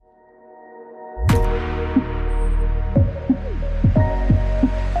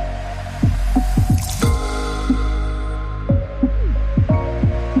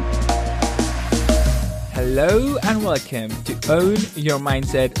Hello and welcome to Own Your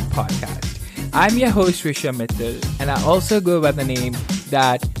Mindset podcast. I'm your host Risha Mittal, and I also go by the name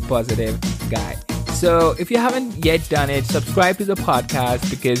That Positive Guy. So if you haven't yet done it, subscribe to the podcast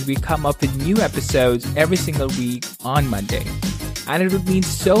because we come up with new episodes every single week on Monday. And it would mean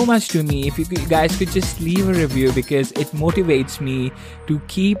so much to me if you guys could just leave a review because it motivates me to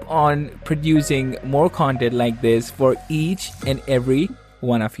keep on producing more content like this for each and every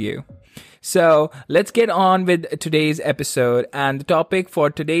one of you. So let's get on with today's episode. And the topic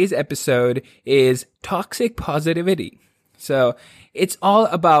for today's episode is toxic positivity. So it's all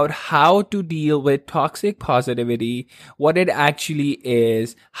about how to deal with toxic positivity, what it actually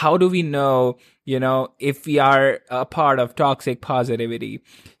is, how do we know, if we are a part of toxic positivity.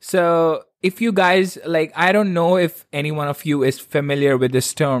 So if you guys, I don't know if any one of you is familiar with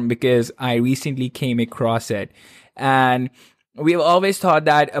this term because I recently came across it. And we've always thought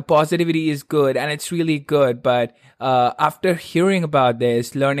that positivity is good and it's really good. But after hearing about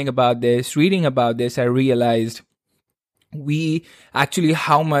this, learning about this, reading about this, I realized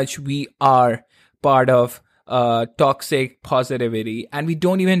how much we are part of toxic positivity, and we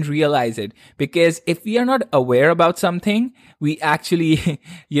don't even realize it, because if we are not aware about something, we actually,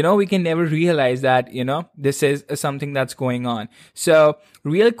 we can never realize that, this is something that's going on. So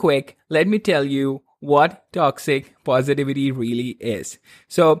real quick, let me tell you what toxic positivity really is.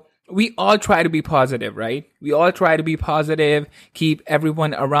 So we all try to be positive, right? We all try to be positive, keep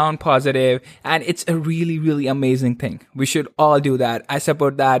everyone around positive, and it's a really, really amazing thing. We should all do that. I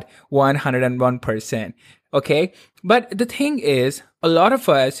support that 101%. Okay? But the thing is, a lot of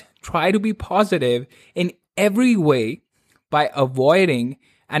us try to be positive in every way by avoiding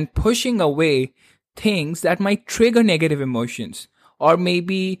and pushing away things that might trigger negative emotions, or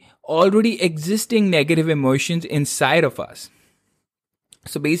maybe already existing negative emotions inside of us.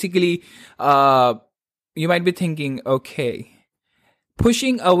 So basically, you might be thinking, okay,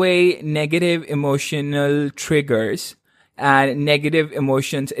 pushing away negative emotional triggers and negative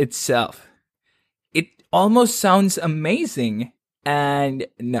emotions itself, it almost sounds amazing. And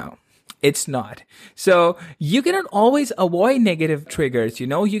no, it's not. So you cannot always avoid negative triggers, you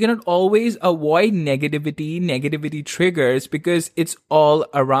cannot always avoid negativity triggers, because it's all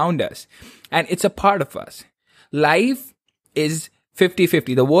around us and it's a part of us. Life is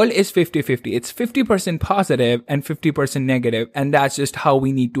 50-50. The world is 50-50. It's 50% positive and 50% negative, and that's just how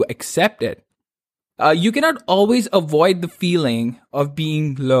we need to accept it. You cannot always avoid the feeling of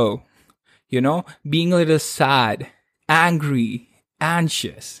being low, being a little sad, angry,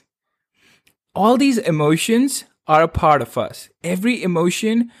 anxious. All these emotions are a part of us. Every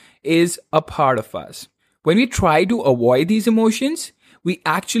emotion is a part of us. When we try to avoid these emotions, we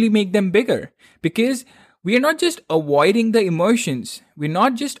actually make them bigger, because we are not just avoiding the emotions. We're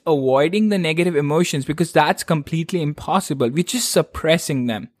not just avoiding the negative emotions, because that's completely impossible. We're just suppressing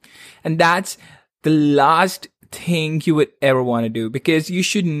them. And that's the last thing you would ever want to do, because you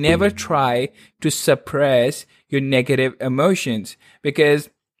should never try to suppress your negative emotions.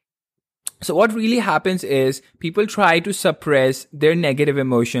 So what really happens is people try to suppress their negative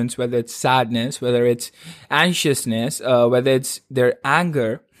emotions, whether it's sadness, whether it's anxiousness, whether it's their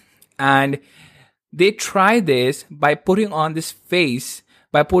anger. And they try this by putting on this face,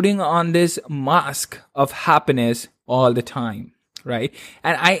 by putting on this mask of happiness all the time, right?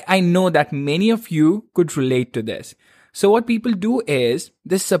 And I know that many of you could relate to this. So what people do is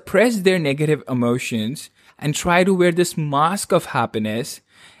they suppress their negative emotions and try to wear this mask of happiness.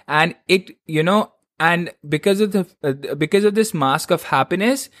 And and because of this mask of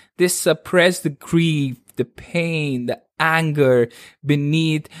happiness, they suppress the grief, the pain, the anger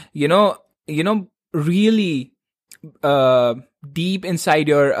beneath, really deep inside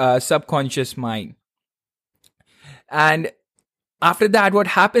your subconscious mind. And after that, what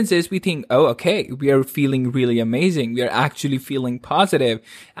happens is we think, oh, okay, we are feeling really amazing. We are actually feeling positive.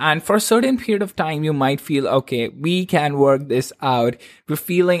 And for a certain period of time, you might feel, okay, we can work this out. We're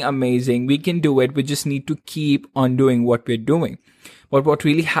feeling amazing. We can do it. We just need to keep on doing what we're doing. But what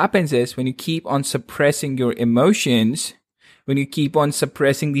really happens is when you keep on suppressing your emotions, when you keep on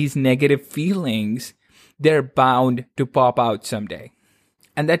suppressing these negative feelings, they're bound to pop out someday.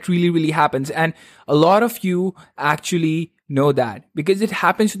 And that really, really happens. And a lot of you actually know that, because it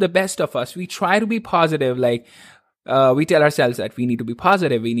happens to the best of us. We try to be positive, we tell ourselves that we need to be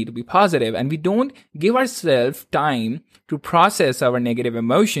positive, and we don't give ourselves time to process our negative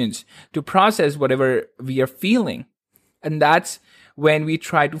emotions, to process whatever we are feeling. And that's when we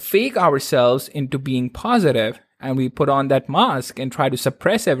try to fake ourselves into being positive, and we put on that mask and try to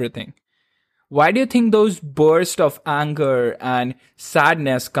suppress everything. Why do you think those bursts of anger and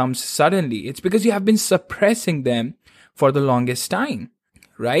sadness comes suddenly? It's because you have been suppressing them for the longest time,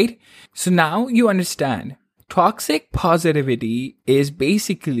 right? So now you understand. Toxic positivity is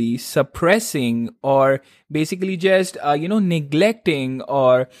basically suppressing or basically just, neglecting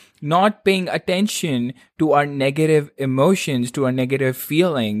or not paying attention to our negative emotions, to our negative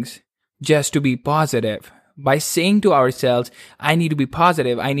feelings, just to be positive. By saying to ourselves, I need to be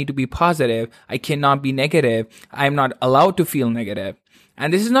positive, I need to be positive, I cannot be negative, I'm not allowed to feel negative.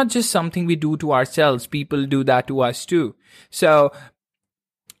 And this is not just something we do to ourselves, people do that to us too. So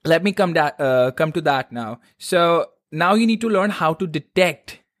let me come to that now. So now you need to learn how to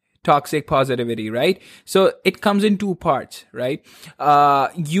detect toxic positivity, right? So it comes in two parts, right?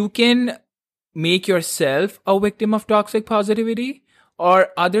 You can make yourself a victim of toxic positivity, or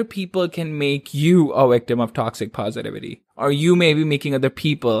other people can make you a victim of toxic positivity, or you may be making other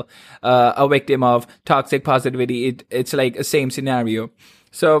people a victim of toxic positivity. It's like a same scenario.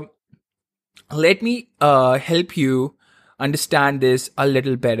 So let me help you understand this a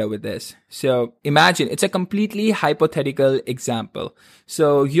little better with this. So imagine it's a completely hypothetical example.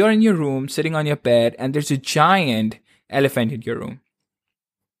 So you're in your room, sitting on your bed, and there's a giant elephant in your room.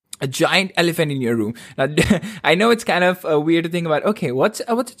 A giant elephant in your room. Now, I know it's kind of weird to think about. Okay, what's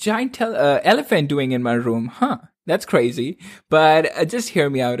a giant elephant doing in my room? Huh? That's crazy. But just hear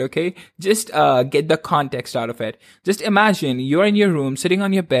me out, okay? Just get the context out of it. Just imagine you're in your room, sitting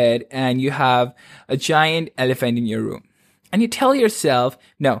on your bed, and you have a giant elephant in your room. And you tell yourself,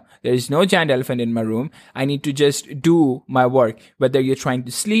 no, there is no giant elephant in my room. I need to just do my work. Whether you're trying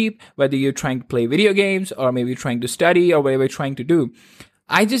to sleep, whether you're trying to play video games, or maybe you're trying to study, or whatever you're trying to do.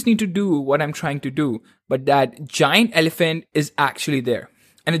 I just need to do what I'm trying to do. But that giant elephant is actually there.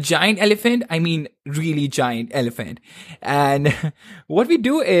 And a giant elephant, I mean really giant elephant. And what we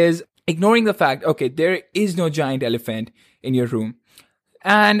do is ignoring the fact, okay, there is no giant elephant in your room.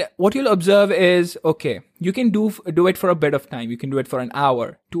 And what you'll observe is, okay, you can do it for a bit of time. You can do it for an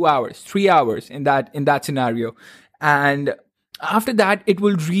hour, 2 hours, 3 hours in that scenario. And after that, it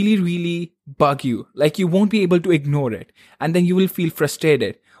will really, really bug you. Like you won't be able to ignore it. And then you will feel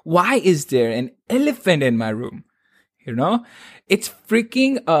frustrated. Why is there an elephant in my room? You know, it's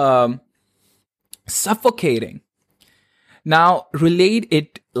freaking suffocating. Now, relate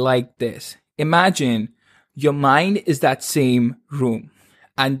it like this. Imagine your mind is that same room.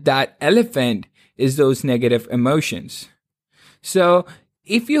 And that elephant is those negative emotions. So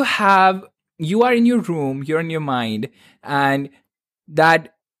if you are in your room, you're in your mind, and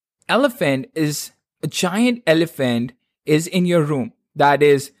that elephant is a giant elephant is in your room. That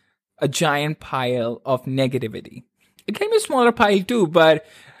is a giant pile of negativity. It can be a smaller pile too, but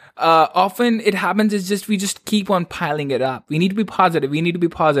often it happens is just we just keep on piling it up. We need to be positive. We need to be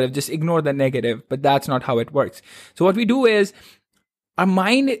positive. Just ignore the negative, but that's not how it works. So what we do is, our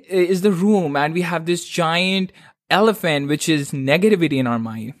mind is the room, and we have this giant elephant, which is negativity in our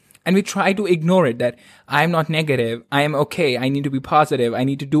mind. And we try to ignore it, that I'm not negative. I am okay. I need to be positive. I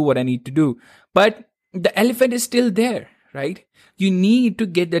need to do what I need to do. But the elephant is still there, right? You need to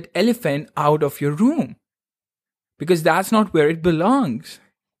get that elephant out of your room, because that's not where it belongs.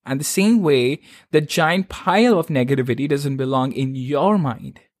 And the same way, the giant pile of negativity doesn't belong in your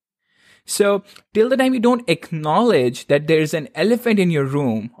mind. So till the time you don't acknowledge that there's an elephant in your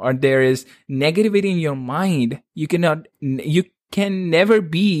room, or there is negativity in your mind, you can never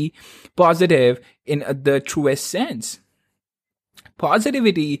be positive in the truest sense.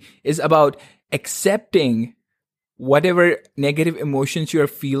 Positivity is about accepting whatever negative emotions you're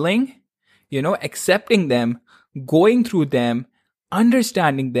feeling, accepting them, going through them,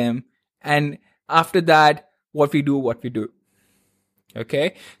 understanding them, and after that, what we do.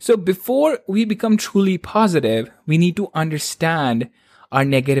 Okay, so before we become truly positive, we need to understand our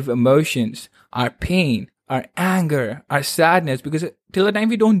negative emotions, our pain, our anger, our sadness, because till the time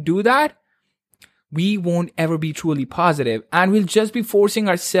we don't do that, we won't ever be truly positive, and we'll just be forcing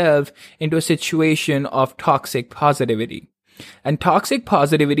ourselves into a situation of toxic positivity. And toxic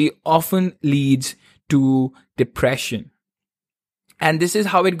positivity often leads to depression. And this is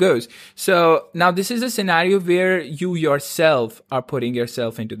how it goes. So now this is a scenario where you yourself are putting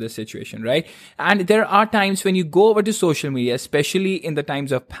yourself into this situation, right? And there are times when you go over to social media, especially in the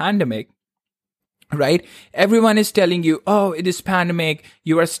times of pandemic, right? Everyone is telling you, oh, it is pandemic.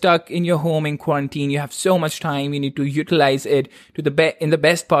 You are stuck in your home in quarantine. You have so much time. You need to utilize it to in the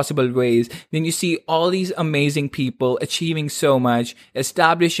best possible ways. Then you see all these amazing people achieving so much,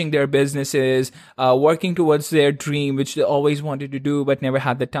 establishing their businesses, working towards their dream, which they always wanted to do, but never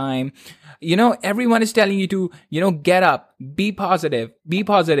had the time. Everyone is telling you to, get up, be positive,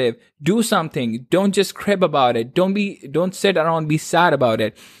 do something. Don't just crib about it. Don't sit around, be sad about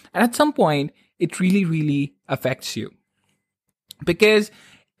it. And at some point, it really, really affects you because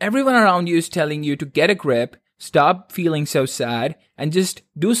everyone around you is telling you to get a grip, stop feeling so sad, and just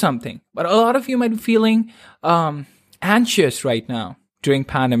do something. But a lot of you might be feeling anxious right now during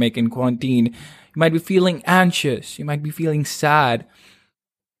pandemic and quarantine. You might be feeling anxious. You might be feeling sad.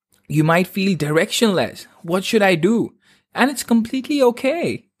 You might feel directionless. What should I do? And it's completely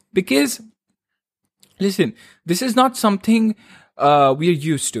okay because, listen, this is not something we're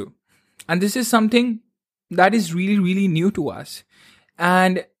used to. And this is something that is really, really new to us.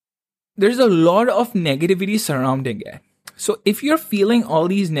 And there's a lot of negativity surrounding it. So if you're feeling all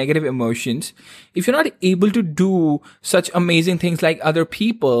these negative emotions, if you're not able to do such amazing things like other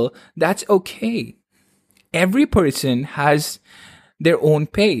people, that's okay. Every person has their own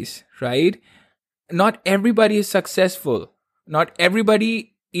pace, right? Not everybody is successful. Not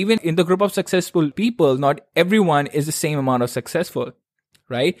everybody, even in the group of successful people, not everyone is the same amount of successful.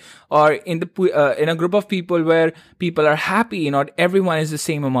 Right? Or in a group of people where people are happy, not everyone is the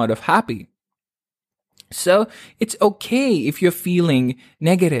same amount of happy. So it's okay if you're feeling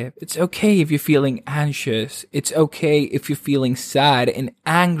negative. It's okay if you're feeling anxious. It's okay if you're feeling sad and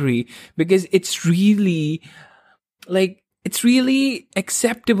angry because it's really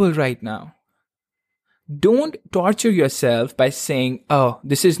acceptable right now. Don't torture yourself by saying, oh,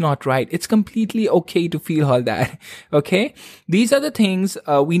 this is not right. It's completely okay to feel all that. Okay? These are the things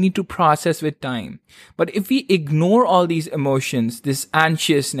we need to process with time. But if we ignore all these emotions, this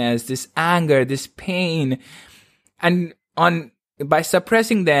anxiousness, this anger, this pain, and by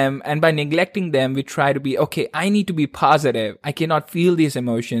suppressing them and by neglecting them, we try to be, okay, I need to be positive. I cannot feel these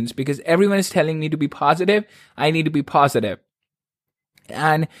emotions because everyone is telling me to be positive. I need to be positive.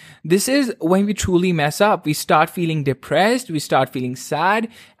 And this is when we truly mess up. We start feeling depressed, we start feeling sad,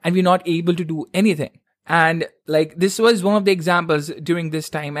 and we're not able to do anything. And this was one of the examples during this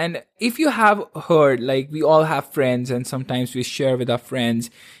time. And if you have heard, we all have friends and sometimes we share with our friends.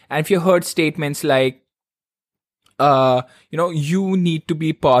 And if you heard statements like, you need to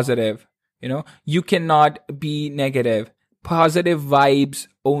be positive, you cannot be negative, positive vibes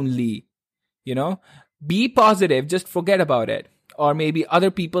only, be positive, just forget about it. Or maybe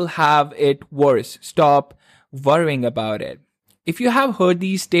other people have it worse. Stop worrying about it. If you have heard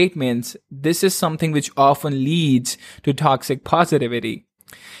these statements, this is something which often leads to toxic positivity.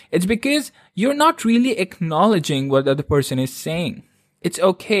 It's because you're not really acknowledging what the other person is saying. It's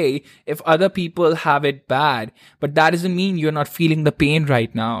okay if other people have it bad, but that doesn't mean you're not feeling the pain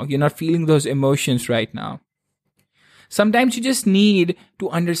right now. You're not feeling those emotions right now. Sometimes you just need to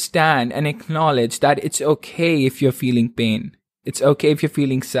understand and acknowledge that it's okay if you're feeling pain. It's okay if you're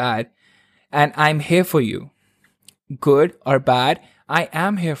feeling sad. And I'm here for you. Good or bad, I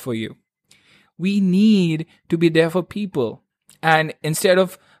am here for you. We need to be there for people. And instead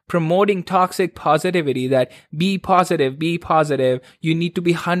of promoting toxic positivity that be positive, you need to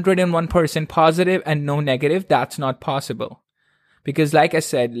be 101% positive and no negative, that's not possible. Because like I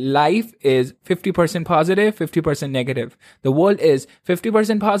said, life is 50% positive, 50% negative. The world is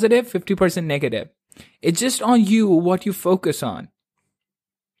 50% positive, 50% negative. It's just on you what you focus on.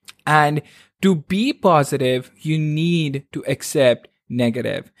 And to be positive, you need to accept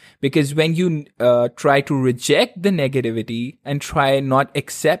negative. Because when you try to reject the negativity and try not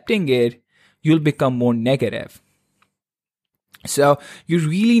accepting it, you'll become more negative. So you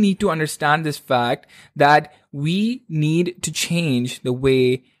really need to understand this fact that we need to change the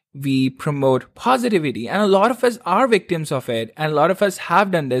way we promote positivity. And a lot of us are victims of it. And a lot of us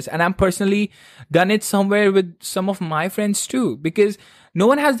have done this. And I'm personally done it somewhere with some of my friends too. Because no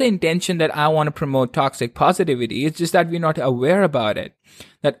one has the intention that I want to promote toxic positivity. It's just that we're not aware about it.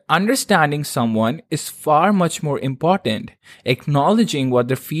 That understanding someone is far much more important. Acknowledging what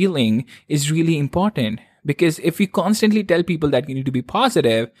they're feeling is really important. Because if we constantly tell people that you need to be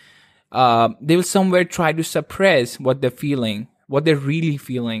positive, they will somewhere try to suppress what they're feeling, what they're really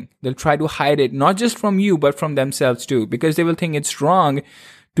feeling. They'll try to hide it, not just from you, but from themselves too, because they will think it's wrong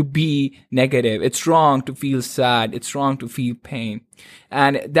to be negative. It's wrong to feel sad. It's wrong to feel pain.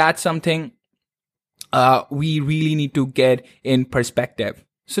 And that's something we really need to get in perspective.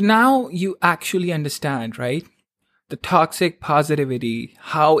 So now you actually understand, right? the toxic positivity,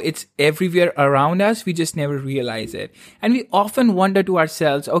 how it's everywhere around us. We just never realize it. And we often wonder to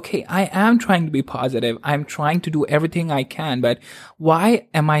ourselves, okay, I am trying to be positive. I'm trying to do everything I can, but why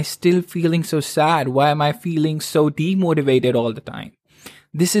am I still feeling so sad? Why am I feeling so demotivated all the time?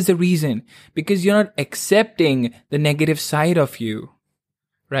 This is the reason, because you're not accepting the negative side of you,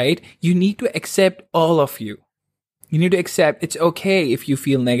 right? You need to accept all of you. You need to accept it's okay if you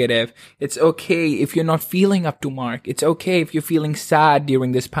feel negative. It's okay if you're not feeling up to mark. It's okay if you're feeling sad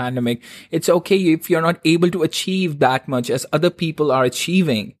during this pandemic. It's okay if you're not able to achieve that much as other people are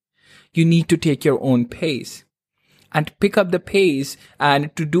achieving. You need to take your own pace and pick up the pace,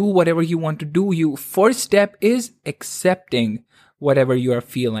 and to do whatever you want to do. Your first step is accepting whatever you are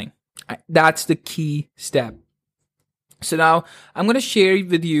feeling. That's the key step. So now I'm going to share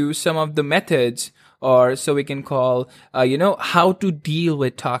with you some of the methods, or so we can call, how to deal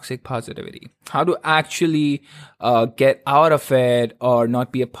with toxic positivity, how to actually get out of it or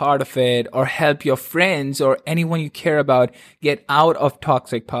not be a part of it, or help your friends or anyone you care about get out of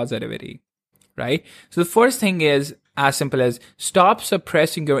toxic positivity, right? So the first thing is as simple as stop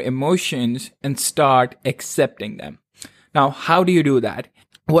suppressing your emotions and start accepting them. Now, how do you do that?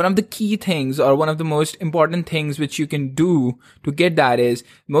 One of the key things, or one of the most important things which you can do to get that, is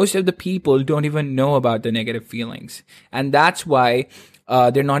most of the people don't even know about the negative feelings. And that's why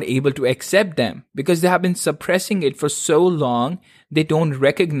they're not able to accept them, because they have been suppressing it for so long. They don't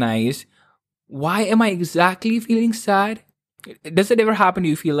recognize, why am I exactly feeling sad? Does it ever happen to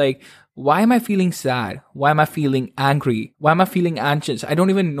you feel like, why am I feeling sad? Why am I feeling angry? Why am I feeling anxious? I don't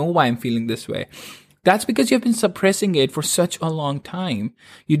even know why I'm feeling this way. That's because you've been suppressing it for such a long time.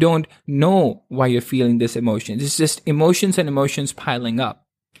 You don't know why you're feeling this emotion. It's just emotions and emotions piling up.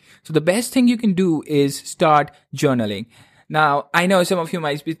 So the best thing you can do is start journaling. Now, I know some of you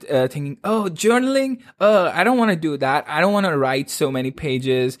might be thinking, oh, journaling? I don't want to do that. I don't want to write so many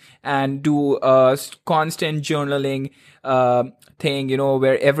pages and do constant journaling thing,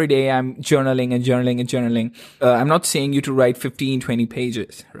 where every day I'm journaling and journaling and journaling. I'm not saying you to write 15, 20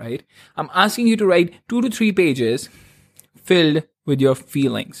 pages, right? I'm asking you to write 2 to 3 pages filled with your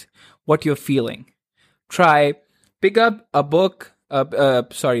feelings, what you're feeling. Pick up a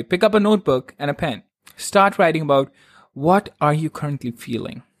notebook and a pen. Start writing about what are you currently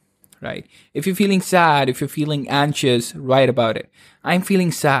feeling, right? If you're feeling sad, if you're feeling anxious, write about it. I'm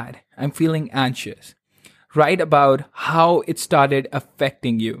feeling sad. I'm feeling anxious. Write about how it started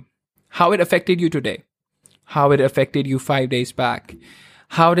affecting you, how it affected you today, how it affected you 5 days back.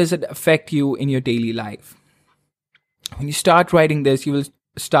 How does it affect you in your daily life? When you start writing this, you will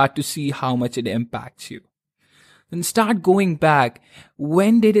start to see how much it impacts you. Then start going back.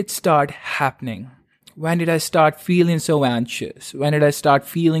 When did it start happening? When did I start feeling so anxious? When did I start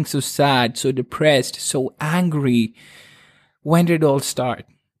feeling so sad, so depressed, so angry? When did it all start?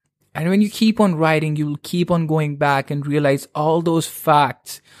 And when you keep on writing, you will keep on going back and realize all those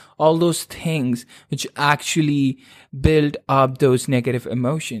facts, all those things which actually build up those negative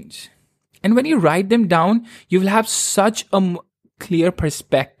emotions. And when you write them down, you will have such a clear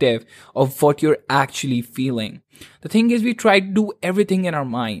perspective of what you're actually feeling. The thing is, we try to do everything in our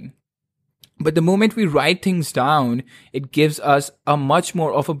mind. But the moment we write things down, it gives us a much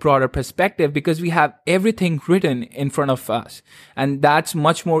more of a broader perspective, because we have everything written in front of us. And that's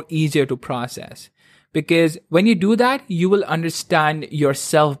much more easier to process. Because when you do that, you will understand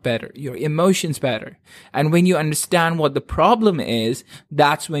yourself better, your emotions better. And when you understand what the problem is,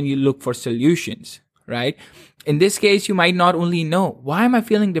 that's when you look for solutions, right? In this case, you might not only know, why am I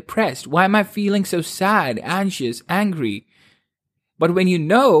feeling depressed? Why am I feeling so sad, anxious, angry? But when you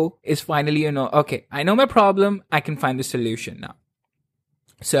know, is finally okay, I know my problem, I can find the solution now.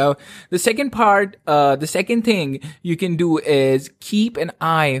 So the second thing you can do is keep an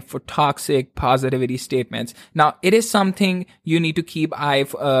eye for toxic positivity statements. Now, it is something you need to keep an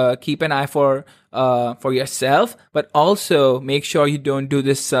eye for yourself, but also make sure you don't do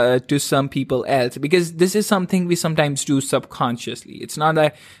this to some people else, because this is something we sometimes do subconsciously. It's not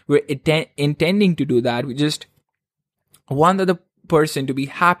that we're intending to do that. We just want the person to be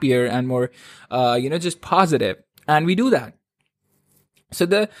happier and more, just positive. And we do that. So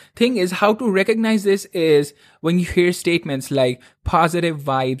the thing is, how to recognize this is when you hear statements like positive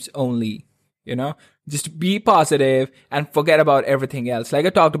vibes only, just be positive and forget about everything else, like I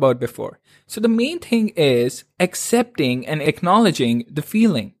talked about before. So the main thing is accepting and acknowledging the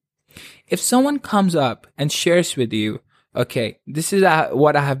feeling. If someone comes up and shares with you, okay, this is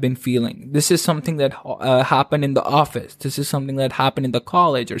what I have been feeling. This is something that happened in the office. This is something that happened in the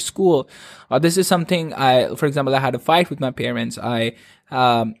college or school. Or this is something for example, I had a fight with my parents. I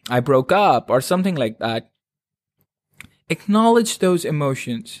broke up or something like that. Acknowledge those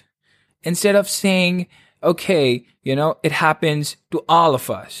emotions instead of saying, okay, it happens to all of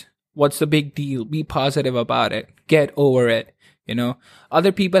us. What's the big deal? Be positive about it. Get over it.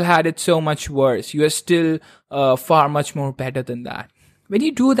 Other people had it so much worse. You are still far much more better than that. When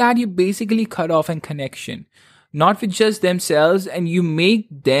you do that, you basically cut off a connection, not with just themselves, and you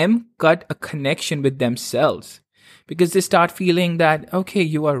make them cut a connection with themselves because they start feeling that, okay,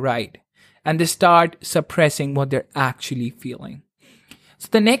 you are right. And they start suppressing what they're actually feeling. So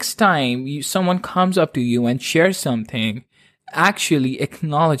the next time someone comes up to you and shares something, actually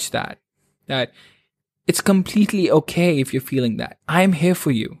acknowledge that it's completely okay if you're feeling that. I'm here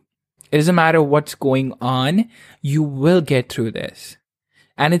for you. It doesn't matter what's going on. You will get through this.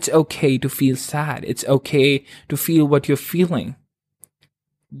 And it's okay to feel sad. It's okay to feel what you're feeling.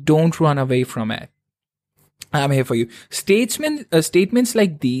 Don't run away from it. I'm here for you. Statements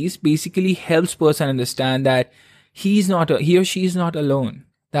like these basically helps person understand that he or she is not alone.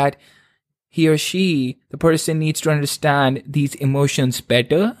 That he or she, the person, needs to understand these emotions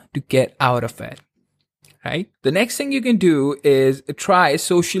better to get out of it. Right? The next thing you can do is try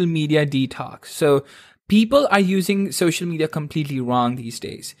social media detox. So people are using social media completely wrong these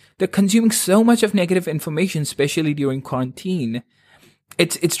days. They're consuming so much of negative information, especially during quarantine.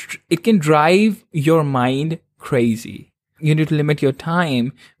 It can drive your mind crazy. You need to limit your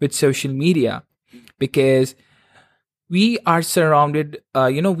time with social media because we are surrounded,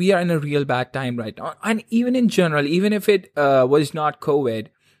 we are in a real bad time right now. And even in general, even if it was not COVID,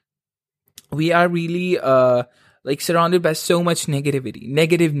 we are really surrounded by so much negativity,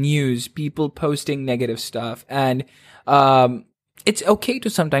 negative news, people posting negative stuff. And it's okay to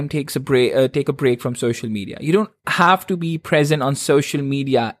sometimes take a break from social media. You don't have to be present on social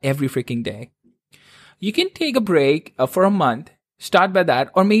media every freaking day. You can take a break for a month. Start by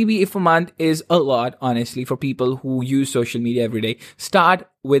that. Or maybe if a month is a lot, honestly, for people who use social media every day, start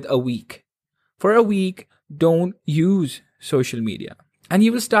with a week. For a week, don't use social media. And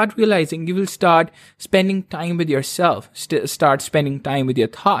you will start realizing, you will start spending time with yourself, start spending time with your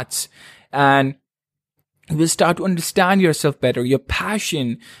thoughts. And you will start to understand yourself better, your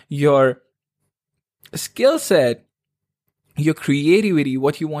passion, your skill set, your creativity,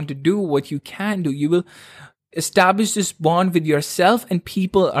 what you want to do, what you can do. You will establish this bond with yourself and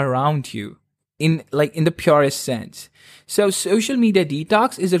people around you in the purest sense. So social media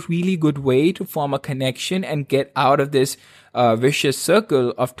detox is a really good way to form a connection and get out of this vicious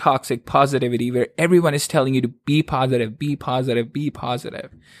circle of toxic positivity where everyone is telling you to be positive, be positive, be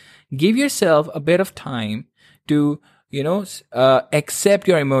positive. Give yourself a bit of time to, accept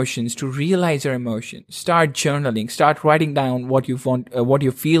your emotions, to realize your emotions. Start journaling, start writing down what you want, what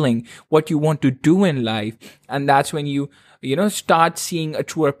you're feeling, what you want to do in life. And that's when you start seeing a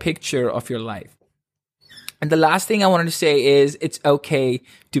truer picture of your life. And the last thing I wanted to say is it's okay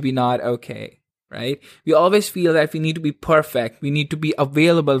to be not okay. Right? We always feel that we need to be perfect. We need to be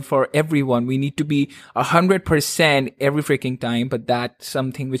available for everyone. We need to be 100% every freaking time, but that's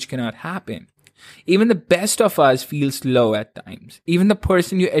something which cannot happen. Even the best of us feels low at times. Even the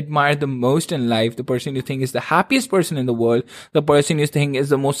person you admire the most in life, the person you think is the happiest person in the world, the person you think is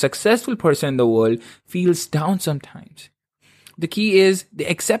the most successful person in the world, feels down sometimes. The key is they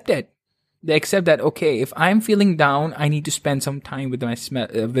accept it. They accept that, okay, if I'm feeling down, I need to spend some time with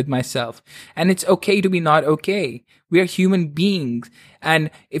myself. And it's okay to be not okay. We are human beings. And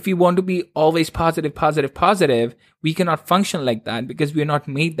if we want to be always positive, we cannot function like that because we are not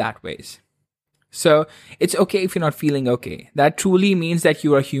made that ways. So it's okay if you're not feeling okay. That truly means that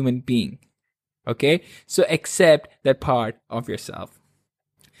you are a human being. Okay? So accept that part of yourself.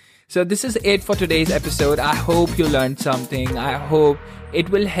 So this is it for today's episode. I hope you learned something. I hope it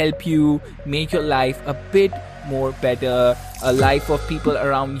will help you make your life a bit more better, a life of people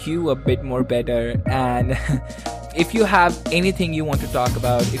around you a bit more better. And if you have anything you want to talk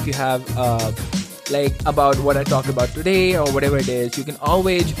about, if you have about what I talked about today or whatever it is, you can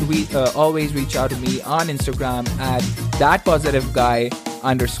always reach out to me on Instagram at thatpositiveguy_.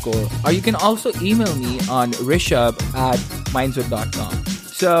 Or you can also email me on rishabh@mindset.com.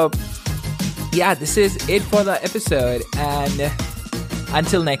 So yeah, this is it for the episode, and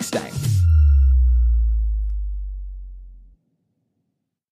until next time.